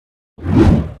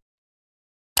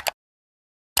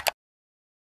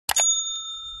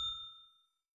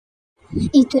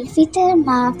Eid al-Fitr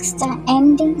marks the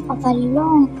ending of a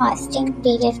long fasting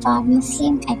period for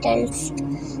Muslim adults.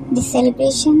 The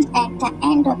celebration at the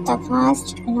end of the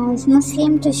fast allows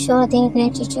Muslims to show their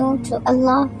gratitude to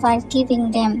Allah for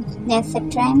giving them the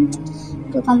strength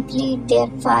to complete their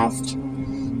fast.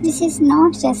 This is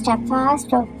not just a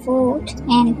fast of food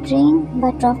and drink,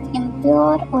 but of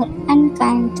impure or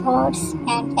unkind thoughts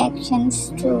and actions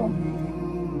too.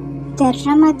 The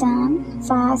Ramadan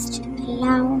fast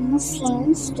allows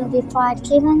Muslims to be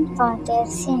forgiven for their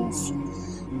sins,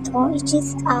 though it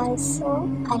is also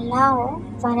allow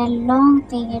for a long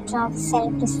period of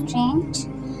self-restraint,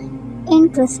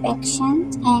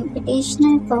 introspection, and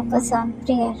additional focus on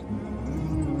prayer.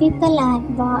 People are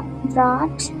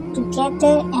brought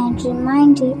together and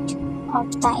reminded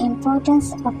of the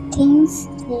importance of things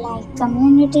like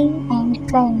community and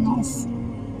kindness.